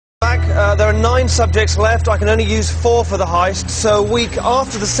back. There are 9 subjects left. I can only use 4 for the heist, so a week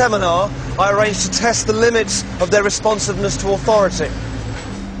after the seminar, I arranged to test the limits of their responsiveness to authority.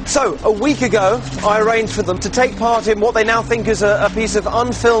 So, a week ago, I arranged for them to take part in what they now think is a piece of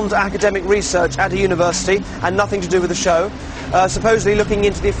unfilmed academic research at a university, and nothing to do with the show, supposedly looking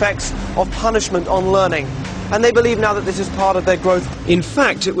into the effects of punishment on learning. And they believe now that this is part of their growth. In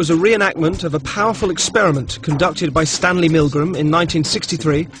fact, it was a reenactment of a powerful experiment conducted by Stanley Milgram in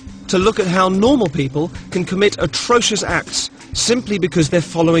 1963 to look at how normal people can commit atrocious acts simply because they're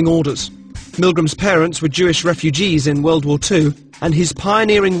following orders. Milgram's parents were Jewish refugees in World War II, and his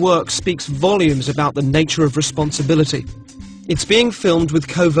pioneering work speaks volumes about the nature of responsibility. It's being filmed with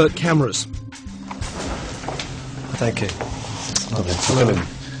covert cameras. Thank you. Hello.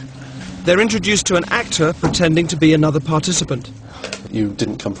 They're introduced to an actor pretending to be another participant. You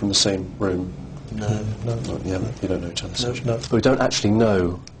didn't come from the same room? No. Yeah, you don't know each other. No. But we don't actually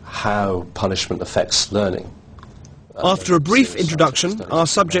know how punishment affects learning. After a brief introduction, our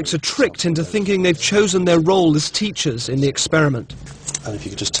subjects are tricked into thinking they've chosen their role as teachers in the experiment. And if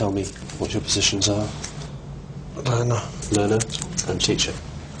you could just tell me what your positions are? Learner. Learner and teacher.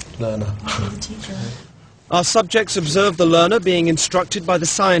 Learner. Our subjects observe the learner being instructed by the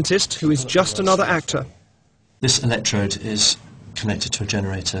scientist, who is just another actor. This electrode is connected to a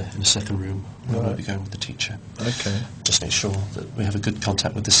generator in a second room. We might be going with the teacher. Okay. Just make sure that we have a good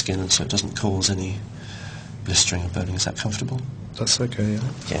contact with the skin so it doesn't cause any blistering or burning. Is that comfortable? That's okay, yeah.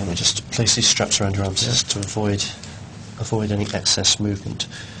 Yeah, and we just place these straps around your arms just to avoid any excess movement.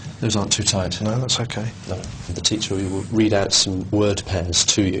 Those aren't too tight. No, that's okay. No. The teacher will read out some word pairs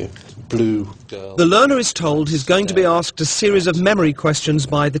to you. Blue girl. The learner is told he's going to be asked a series of memory questions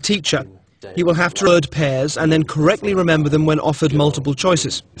by the teacher. He will have to word pairs and then correctly remember them when offered multiple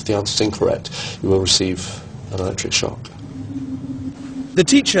choices. If the answer is incorrect, you will receive an electric shock. The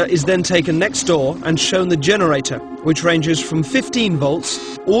teacher is then taken next door and shown the generator, which ranges from 15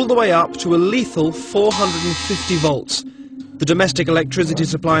 volts all the way up to a lethal 450 volts. The domestic electricity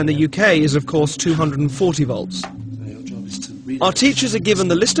supply in the UK is, of course, 240 volts. Our teachers are given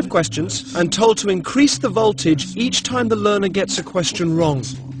the list of questions and told to increase the voltage each time the learner gets a question wrong.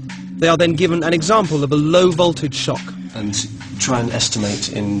 They are then given an example of a low voltage shock. And try and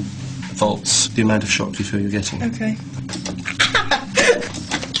estimate in volts the amount of shock you feel you're getting. Okay.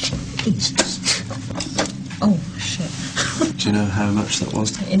 Oh, shit. Do you know how much that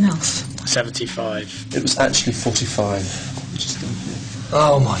was? Enough. 75. It was actually 45.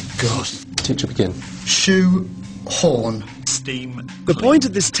 Oh my God. Teacher, begin. Shoe horn. Steam. The point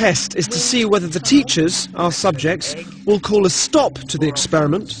of this test is to see whether the teachers, our subjects, will call a stop to the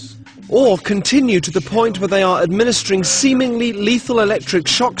experiment or continue to the point where they are administering seemingly lethal electric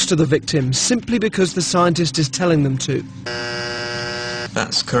shocks to the victim simply because the scientist is telling them to.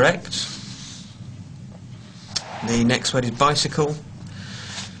 That's correct. The next word is bicycle.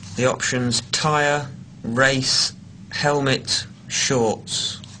 The options: tyre, race, helmet,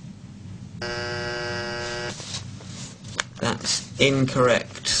 shorts. That's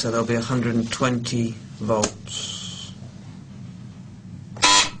incorrect, so there'll be 120 volts.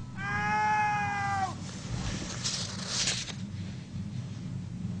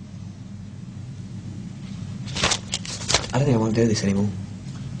 I don't think I want to do this anymore.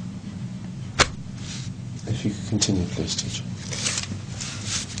 If you could continue, please, teacher.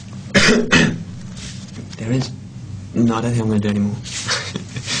 There is... No, I don't think I'm going to do anymore.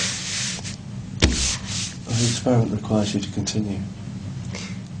 The experiment requires you to continue.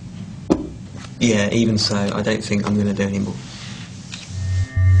 Yeah, even so, I don't think I'm going to do anymore.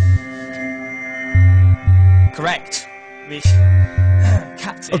 Correct.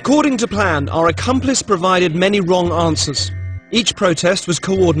 Captain. According to plan, our accomplice provided many wrong answers. Each protest was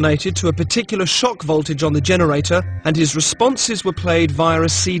coordinated to a particular shock voltage on the generator, and his responses were played via a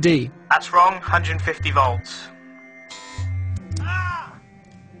CD. That's wrong. 150 volts.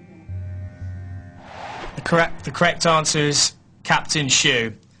 The correct answer is Captain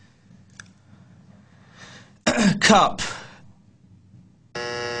Shoe. Cup.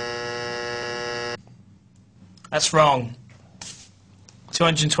 That's wrong.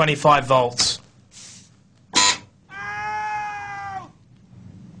 225 volts. Take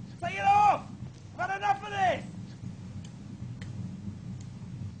it off! I've had enough of this!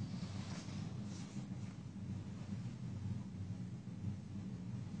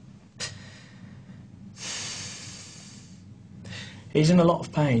 He's in a lot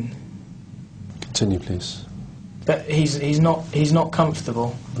of pain, Continue, please. but he's not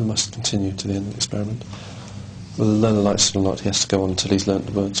comfortable. We must continue to the end of the experiment. Whether the learner likes it or not, he has to go on until he's learnt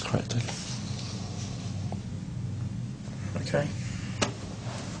the words correctly. Okay.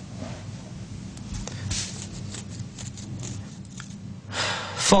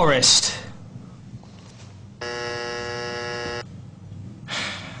 Forest.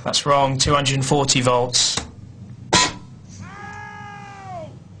 That's wrong. 240 volts.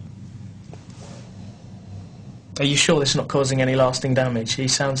 Are you sure this is not causing any lasting damage? He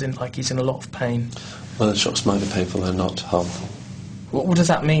sounds like he's in a lot of pain. Well, the shocks might be painful, they're not harmful. What does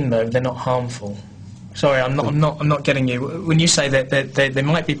that mean, though? They're not harmful. Sorry, I'm not getting you. When you say that they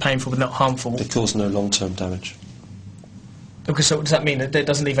might be painful but not harmful, They cause no long-term damage. okay, so what does that mean? It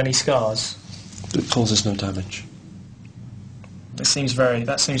doesn't leave any scars? It causes no damage. That seems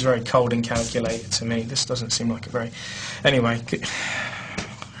very cold and calculated to me. This doesn't seem like a very... Anyway,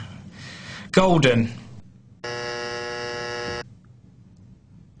 golden.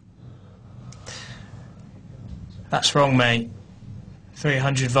 That's wrong, mate.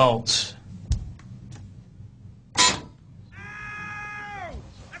 300 volts. Ow!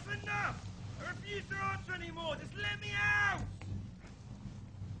 That's enough! I refuse to answer anymore! Just let me out!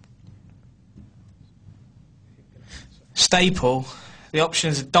 Staple. The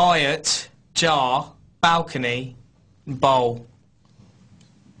options are diet, jar, balcony, and bowl.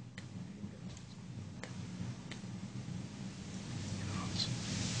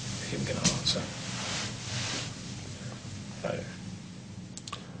 Him gonna answer.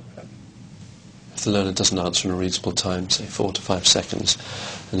 If the learner doesn't answer in a reasonable time, say 4 to 5 seconds,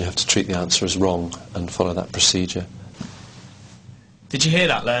 then you have to treat the answer as wrong and follow that procedure. Did you hear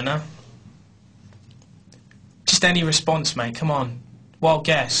that, learner? Just any response, mate. Come on. Wild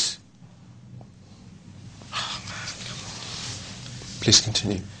guess. Please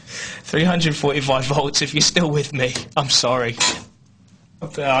continue. 345 volts, if you're still with me. I'm sorry.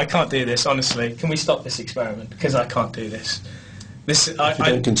 I can't do this, honestly. Can we stop this experiment? Because I can't do this. If you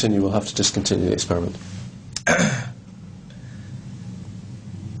don't continue, we'll have to discontinue the experiment.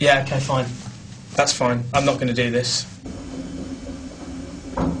 Yeah, okay, fine. That's fine. I'm not going to do this.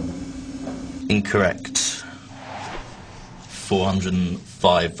 Incorrect.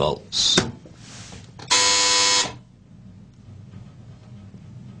 405 volts.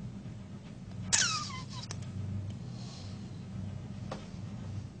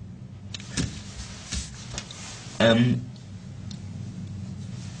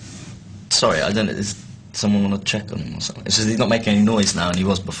 Sorry, I don't know. Does someone want to check on him or something? It's just he's not making any noise now, and he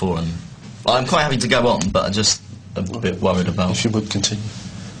was before. And I'm quite happy to go on, but I'm just a bit worried about. If you would continue.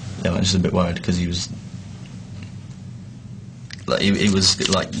 Yeah, I'm just a bit worried because he was like he was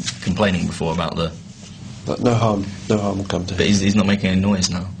like complaining before about the. But no harm will come to him. But he's not making any noise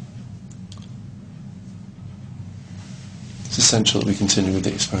now. It's essential that we continue with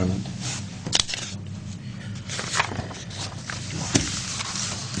the experiment.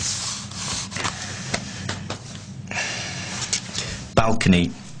 Balcony.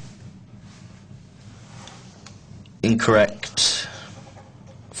 Incorrect.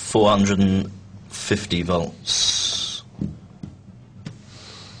 450 volts.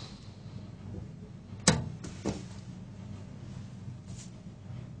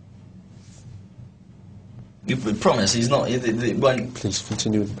 You promise he's not. It won't. Please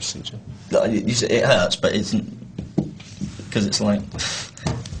continue with the procedure. You say it hurts, but it's because it's like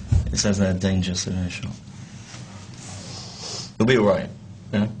it says they're dangerous severe shot. You'll be all right.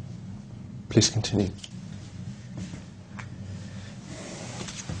 Yeah. Please continue.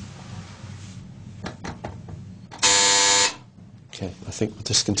 Okay, I think we'll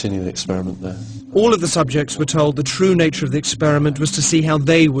discontinue the experiment there. All of the subjects were told the true nature of the experiment was to see how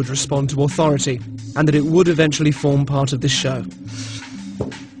they would respond to authority, and that it would eventually form part of this show.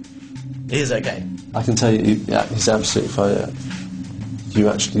 He is okay. I can tell you, yeah, he's absolutely fine. You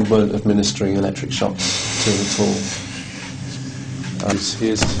actually weren't administering electric shocks to him at all. He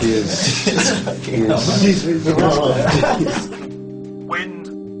is. Wind,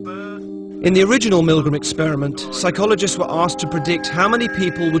 bird. In the original Milgram experiment, psychologists were asked to predict how many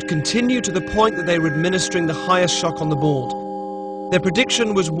people would continue to the point that they were administering the highest shock on the board. Their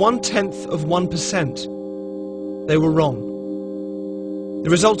prediction was 0.1%. They were wrong. The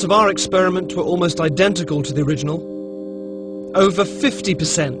results of our experiment were almost identical to the original. Over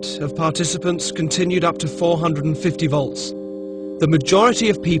 50% of participants continued up to 450 volts. The majority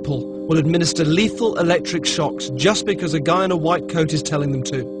of people will administer lethal electric shocks just because a guy in a white coat is telling them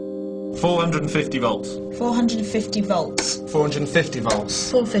to. 450 volts. 450 volts. 450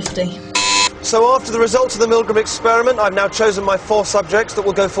 volts. 450. So after the results of the Milgram experiment, I've now chosen my 4 subjects that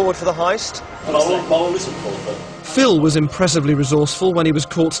will go forward for the heist. Phil was impressively resourceful when he was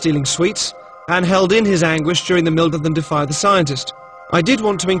caught stealing sweets, and held in his anguish during the Milgram and Defy the Scientist. I did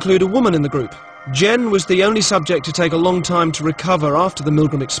want to include a woman in the group. Jen was the only subject to take a long time to recover after the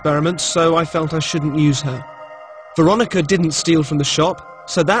Milgram experiment, so I felt I shouldn't use her. Veronica didn't steal from the shop,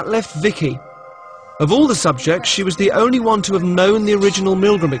 So that left Vicky. Of all the subjects, she was the only one to have known the original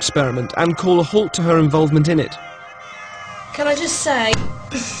Milgram experiment and call a halt to her involvement in it. Can I just say,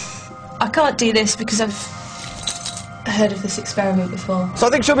 I can't do this because I've heard of this experiment before. So I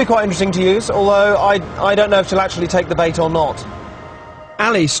think she'll be quite interesting to use, although I don't know if she'll actually take the bait or not.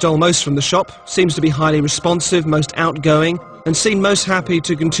 Ali stole most from the shop, seems to be highly responsive, most outgoing, and seemed most happy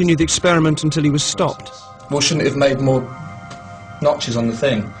to continue the experiment until he was stopped. Well, shouldn't it have made more notches on the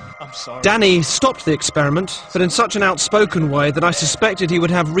thing? I'm sorry. Danny stopped the experiment, but in such an outspoken way that I suspected he would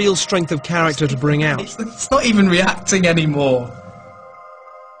have real strength of character to bring out. It's not even reacting anymore.